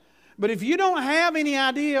there. But if you don't have any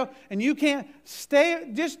idea and you can't stay,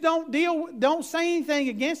 just don't say anything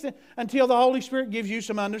against it until the Holy Spirit gives you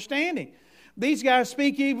some understanding. These guys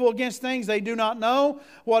speak evil against things they do not know.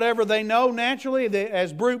 Whatever they know naturally,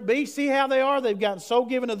 as brute beasts, see how they are? They've gotten so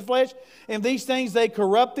given to the flesh. In these things they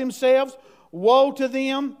corrupt themselves. Woe to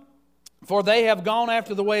them, for they have gone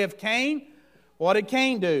after the way of Cain. What did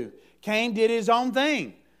Cain do? Cain did his own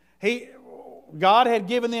thing. God had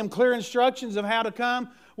given them clear instructions of how to come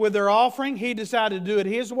with their offering. He decided to do it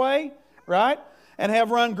his way, right? And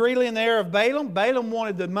have run greedily in the heir of Balaam. Balaam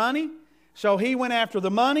wanted the money, so he went after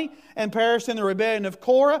the money and perished in the rebellion of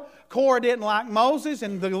Korah. Korah didn't like Moses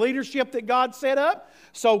and the leadership that God set up,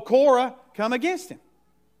 so Korah come against him.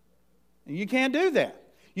 And you can't do that.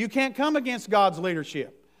 You can't come against God's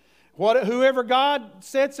leadership. Whoever God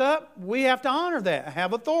sets up, we have to honor that,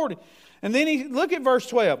 have authority. And then look at verse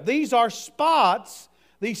 12. These are spots,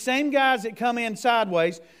 these same guys that come in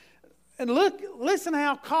sideways. And listen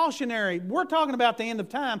how cautionary. We're talking about the end of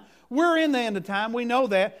time. We're in the end of time. We know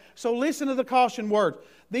that. So listen to the caution words.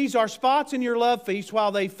 These are spots in your love feast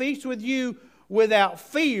while they feast with you without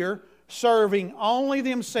fear, serving only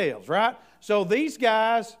themselves, right? So these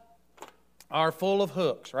guys are full of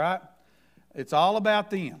hooks, right? It's all about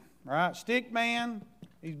them, right? Stick man,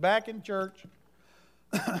 he's back in church.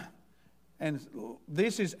 And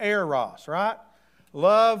this is eros, right?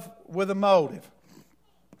 Love with a motive.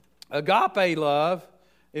 Agape love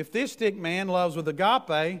If this stick man loves with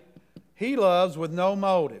agape, he loves with no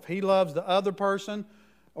motive. He loves the other person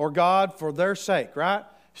or God for their sake, right?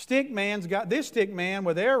 This stick man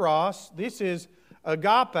with eros, this is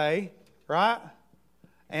agape, right?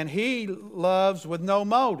 And he loves with no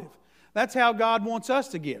motive. That's how God wants us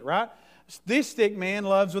to get, right? This stick man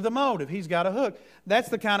loves with a motive. He's got a hook. That's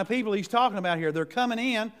the kind of people he's talking about here. They're coming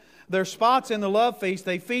in. Their spots in the love feast.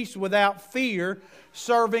 They feast without fear,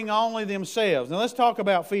 serving only themselves. Now let's talk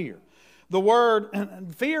about fear. The word,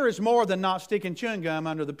 fear is more than not sticking chewing gum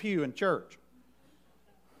under the pew in church.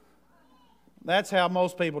 That's how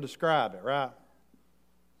most people describe it, right?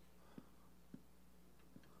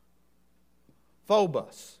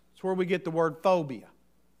 Phobos. It's where we get the word phobia.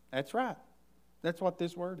 That's right. That's what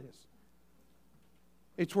this word is.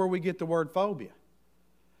 It's where we get the word phobia.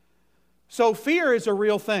 So fear is a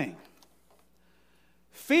real thing.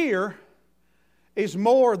 Fear is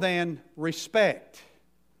more than respect.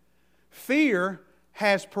 Fear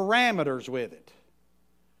has parameters with it.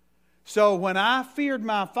 So when I feared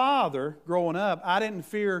my father growing up, I didn't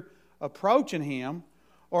fear approaching him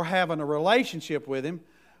or having a relationship with him,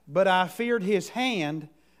 but I feared his hand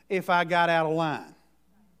if I got out of line.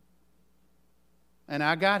 And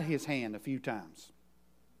I got his hand a few times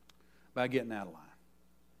by getting out of line.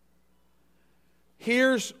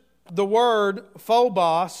 Here's the word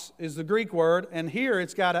phobos is the Greek word, and here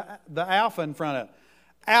it's got the alpha in front of it.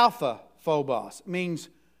 Alpha phobos means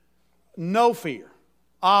no fear.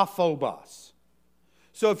 Aphobos.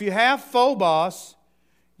 So if you have phobos,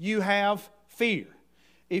 you have fear.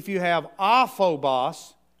 If you have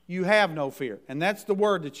aphobos, you have no fear. And that's the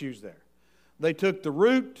word that's used there. They took the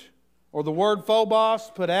root or the word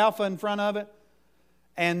phobos, put alpha in front of it,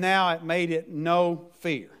 and now it made it no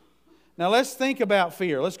fear. Now let's think about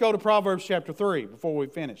fear. Let's go to Proverbs chapter 3 before we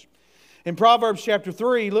finish. In Proverbs chapter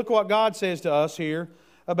 3, look what God says to us here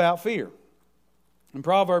about fear. In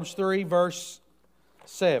Proverbs 3 verse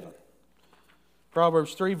 7.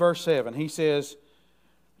 Proverbs 3 verse 7. He says,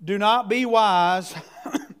 do not be wise,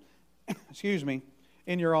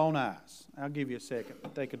 in your own eyes. I'll give you a second.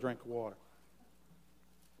 Take a drink of water.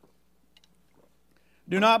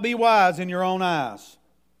 Do not be wise in your own eyes.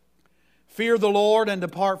 Fear the Lord and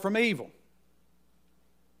depart from evil.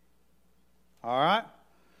 All right?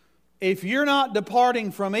 If you're not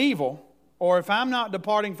departing from evil, or if I'm not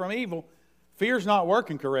departing from evil, fear's not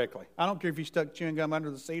working correctly. I don't care if you stuck chewing gum under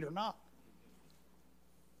the seat or not.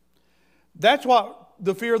 That's what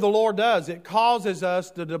the fear of the Lord does. It causes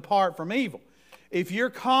us to depart from evil. If you're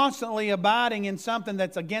constantly abiding in something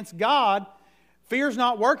that's against God, fear's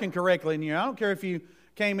not working correctly in you. I don't care if you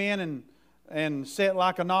came in and sat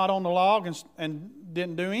like a knot on the log and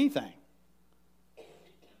didn't do anything.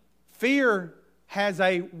 Fear has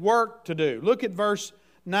a work to do. Look at verse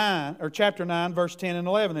 9, or chapter 9, verse 10 and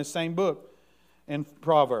 11, this same book in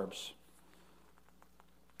Proverbs.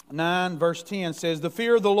 9, verse 10 says, the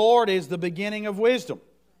fear of the Lord is the beginning of wisdom.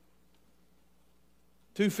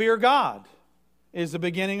 To fear God is the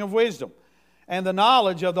beginning of wisdom. And the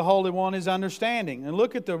knowledge of the Holy One is understanding. And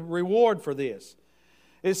look at the reward for this.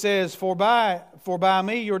 It says, For by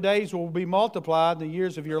me your days will be multiplied, and the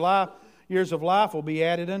years of life will be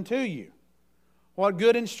added unto you. What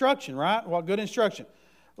good instruction, right? What good instruction.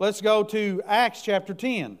 Let's go to Acts chapter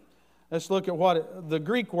 10. Let's look at the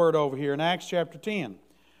Greek word over here in Acts chapter 10.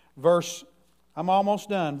 I'm almost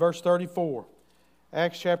done, verse 34.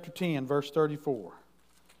 Acts chapter 10, verse 34.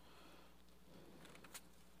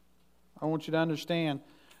 I want you to understand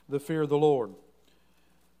the fear of the Lord.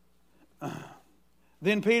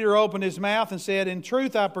 Then Peter opened his mouth and said, in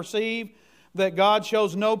truth I perceive that God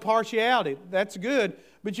shows no partiality. That's good,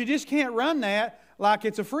 but you just can't run that like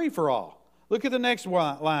it's a free-for-all. Look at the next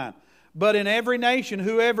line. But in every nation,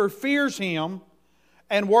 whoever fears Him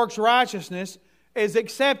and works righteousness is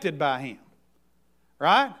accepted by Him.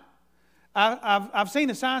 Right? I've seen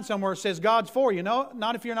a sign somewhere that says God's for you. No,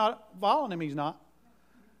 not if you're not following Him, He's not.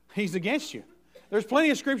 He's against you. There's plenty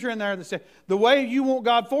of scripture in there that says the way you want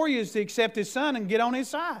God for you is to accept His Son and get on His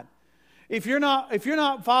side. If you're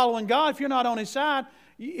not following God, if you're not on His side,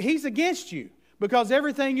 He's against you because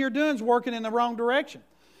everything you're doing is working in the wrong direction.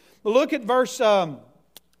 But look at verse.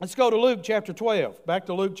 Let's go to Luke chapter 12. Back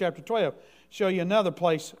to Luke chapter 12. Show you another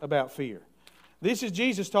place about fear. This is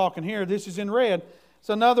Jesus talking here. This is in red.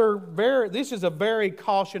 This is a very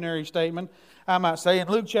cautionary statement, I might say. In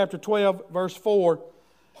Luke chapter 12, verse 4.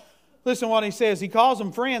 Listen to what he says. He calls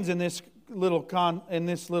them friends in this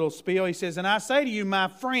little spiel. He says, and I say to you, my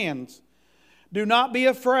friends, do not be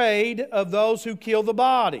afraid of those who kill the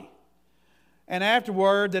body, and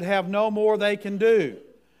afterward that have no more they can do.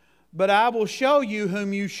 But I will show you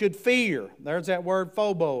whom you should fear. There's that word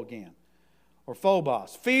phobo again, or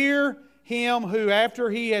phobos. Fear him who, after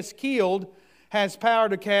he has killed, has power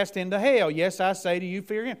to cast into hell. Yes, I say to you,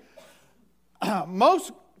 fear him.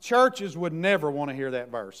 Most churches would never want to hear that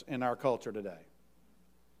verse in our culture today.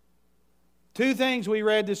 Two things we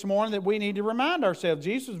read this morning that we need to remind ourselves.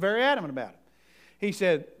 Jesus was very adamant about it. He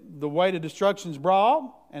said, the way to destruction is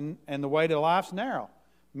broad and the way to life's narrow.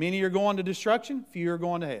 Many are going to destruction, few are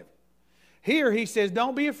going to heaven. Here he says,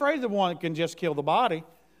 don't be afraid of the one that can just kill the body,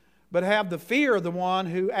 but have the fear of the one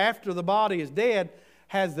who, after the body is dead,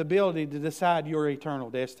 has the ability to decide your eternal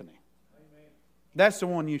destiny. Amen. That's the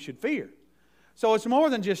one you should fear. So it's more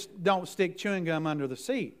than just don't stick chewing gum under the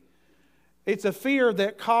seat. It's a fear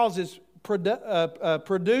that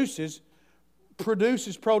produces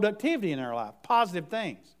productivity in our life, positive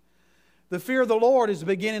things. The fear of the Lord is the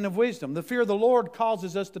beginning of wisdom. The fear of the Lord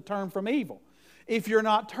causes us to turn from evil. If you're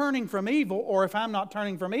not turning from evil, or if I'm not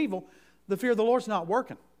turning from evil, the fear of the Lord's not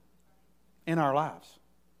working in our lives.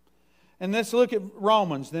 And let's look at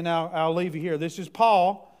Romans, then I'll leave you here. This is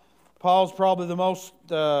Paul. Paul's probably the most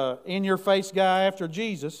in-your-face guy after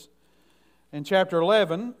Jesus. And chapter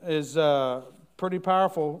 11 is pretty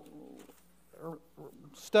powerful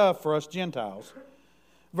stuff for us Gentiles.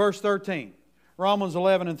 Verse 13, Romans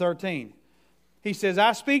 11 and 13. He says,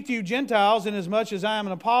 I speak to you Gentiles inasmuch as I am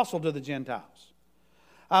an apostle to the Gentiles.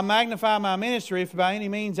 I magnify my ministry if by any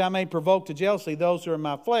means I may provoke to jealousy those who are in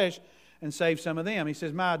my flesh and save some of them. He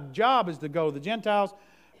says, my job is to go to the Gentiles,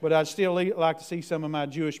 but I'd still like to see some of my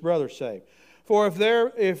Jewish brothers saved. For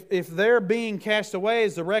if their being cast away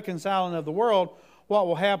is the reconciling of the world, what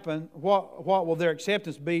will happen? What will their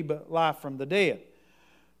acceptance be but life from the dead?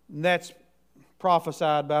 And that's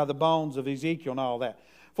prophesied by the bones of Ezekiel and all that.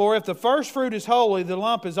 For if the first fruit is holy, the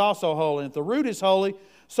lump is also holy. And if the root is holy,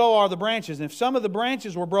 so are the branches. And if some of the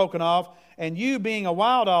branches were broken off, and you being a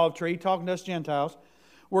wild olive tree, talking to us Gentiles,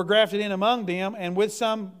 were grafted in among them, and with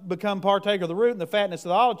some become partaker of the root and the fatness of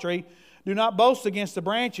the olive tree, do not boast against the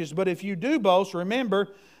branches. But if you do boast, remember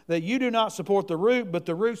that you do not support the root, but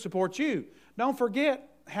the root supports you. Don't forget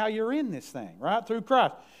how you're in this thing, right? Through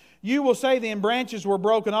Christ. You will say then, branches were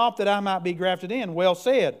broken off that I might be grafted in. Well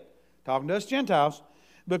said, talking to us Gentiles.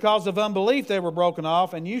 Because of unbelief they were broken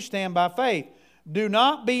off, and you stand by faith. Do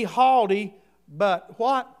not be haughty, but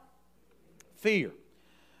what? Fear.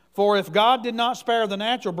 For if God did not spare the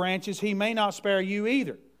natural branches, He may not spare you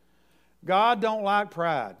either. God don't like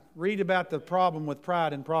pride. Read about the problem with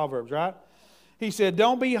pride in Proverbs, right? He said,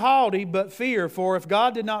 don't be haughty, but fear. For if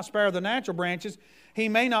God did not spare the natural branches, He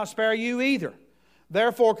may not spare you either.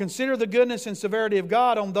 Therefore consider the goodness and severity of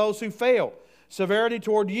God on those who fail. Severity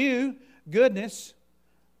toward you, goodness,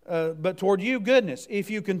 but toward you goodness, if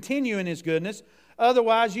you continue in His goodness,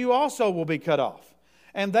 otherwise you also will be cut off.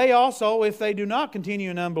 And they also, if they do not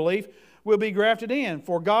continue in unbelief, will be grafted in,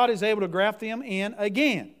 for God is able to graft them in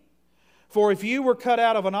again. For if you were cut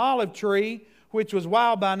out of an olive tree, which was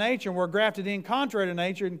wild by nature, and were grafted in contrary to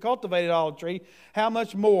nature and cultivated olive tree, how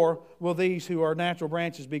much more will these who are natural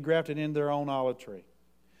branches be grafted in their own olive tree?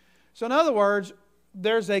 So in other words,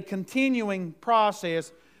 there's a continuing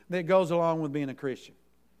process that goes along with being a Christian.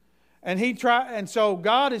 And so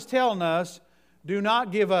God is telling us, do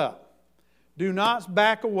not give up. Do not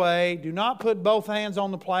back away. Do not put both hands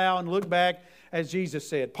on the plow and look back, as Jesus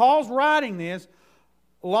said. Paul's writing this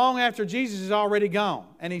long after Jesus is already gone.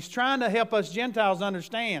 And he's trying to help us Gentiles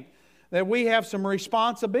understand that we have some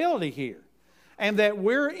responsibility here. And that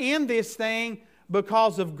we're in this thing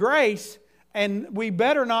because of grace, and we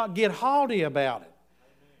better not get haughty about it.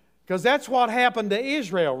 Because that's what happened to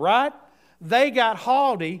Israel, right? They got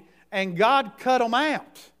haughty and God cut them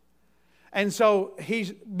out. And so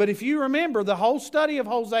but if you remember the whole study of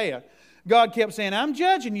Hosea, God kept saying, I'm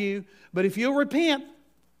judging you, but if you'll repent,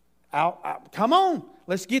 come on,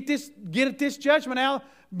 let's get at this judgment out.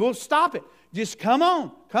 We'll stop it. Just come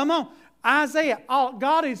on. Isaiah,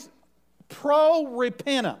 God is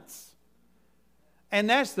pro-repentance. And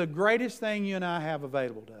that's the greatest thing you and I have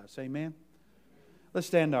available to us. Amen? Let's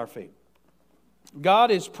stand to our feet. God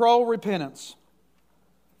is pro-repentance.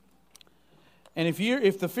 And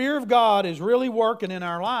if the fear of God is really working in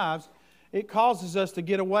our lives, it causes us to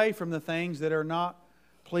get away from the things that are not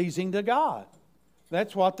pleasing to God.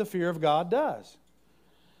 That's what the fear of God does.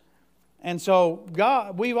 And so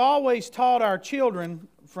we've always taught our children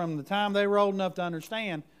from the time they were old enough to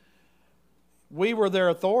understand, we were their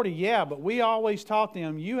authority, yeah, but we always taught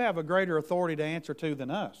them, you have a greater authority to answer to than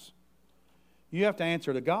us. You have to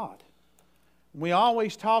answer to God. We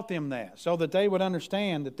always taught them that so that they would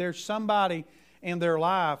understand that there's somebody in their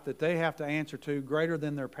life that they have to answer to greater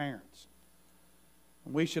than their parents.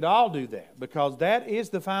 We should all do that because that is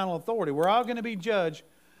the final authority. We're all going to be judged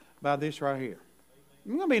by this right here.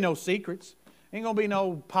 There ain't going to be no secrets. Ain't going to be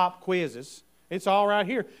no pop quizzes. It's all right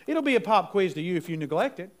here. It'll be a pop quiz to you if you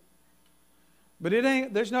neglect it. But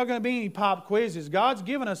there's not going to be any pop quizzes. God's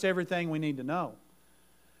given us everything we need to know.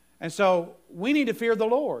 And so we need to fear the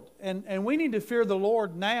Lord. And we need to fear the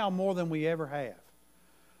Lord now more than we ever have.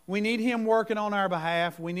 We need Him working on our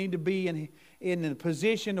behalf. We need to be in a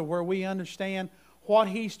position to where we understand what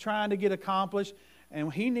He's trying to get accomplished.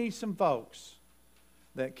 And He needs some folks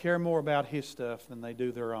that care more about His stuff than they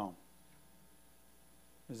do their own.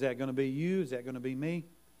 Is that going to be you? Is that going to be me?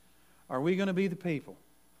 Are we going to be the people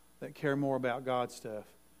that care more about God's stuff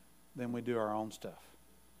than we do our own stuff?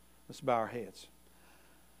 Let's bow our heads.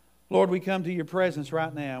 Lord, we come to your presence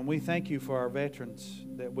right now, and we thank you for our veterans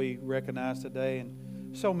that we recognize today,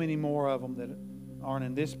 and so many more of them that aren't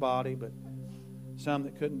in this body, but some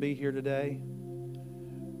that couldn't be here today.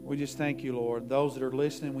 We just thank you, Lord. Those that are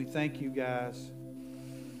listening, we thank you, guys.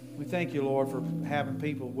 We thank you, Lord, for having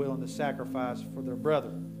people willing to sacrifice for their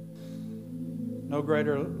brother. No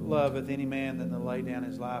greater love hath any man than to lay down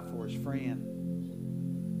his life for his friend.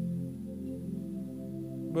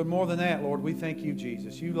 But more than that, Lord, we thank you,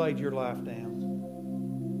 Jesus. You laid your life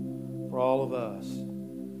down for all of us.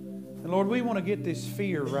 And Lord, we want to get this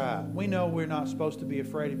fear right. We know we're not supposed to be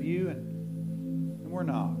afraid of you, and we're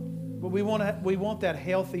not. But we want that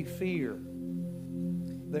healthy fear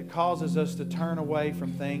that causes us to turn away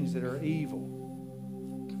from things that are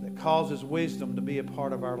evil, that causes wisdom to be a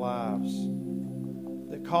part of our lives,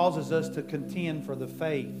 that causes us to contend for the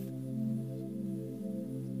faith.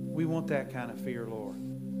 We want that kind of fear, Lord.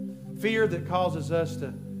 Fear that causes us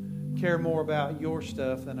to care more about your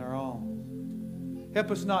stuff than our own.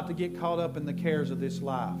 Help us not to get caught up in the cares of this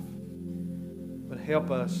life, but help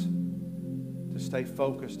us to stay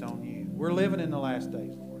focused on you. We're living in the last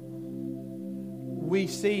days, Lord. We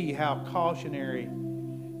see how cautionary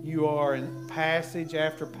you are in passage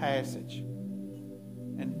after passage.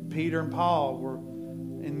 And Peter and Paul were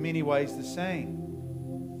in many ways the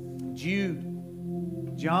same.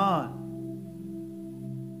 Jude, John,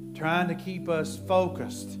 trying to keep us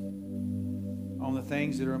focused on the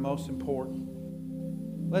things that are most important.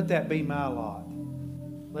 Let that be my lot.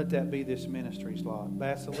 Let that be this ministry's lot.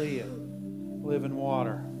 Basilia, Living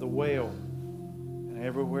Water, the Well, and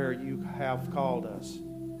everywhere you have called us,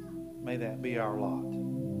 may that be our lot.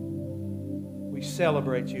 We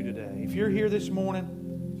celebrate you today. If you're here this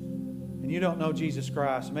morning and you don't know Jesus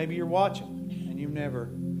Christ, maybe you're watching and you've never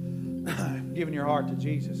given your heart to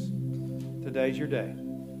Jesus, today's your day.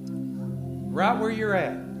 Right where you're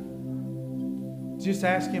at, just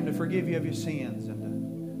ask Him to forgive you of your sins and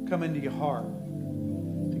to come into your heart,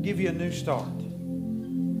 to give you a new start.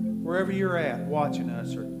 Wherever you're at watching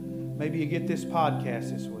us, or maybe you get this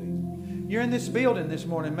podcast this week. You're in this building this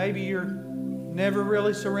morning. Maybe you're never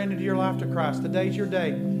really surrendered your life to Christ. Today's your day.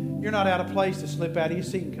 You're not out of place to slip out of your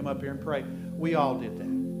seat and come up here and pray. We all did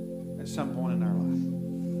that at some point in our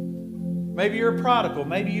life. Maybe you're a prodigal.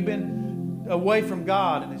 Maybe you've been away from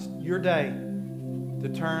God and it's your day to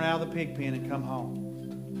turn out of the pig pen and come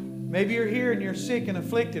home. Maybe you're here and you're sick and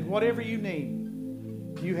afflicted. Whatever you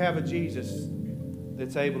need, you have a Jesus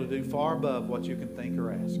that's able to do far above what you can think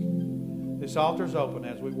or ask. This altar's open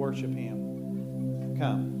as we worship Him.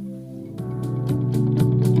 Come.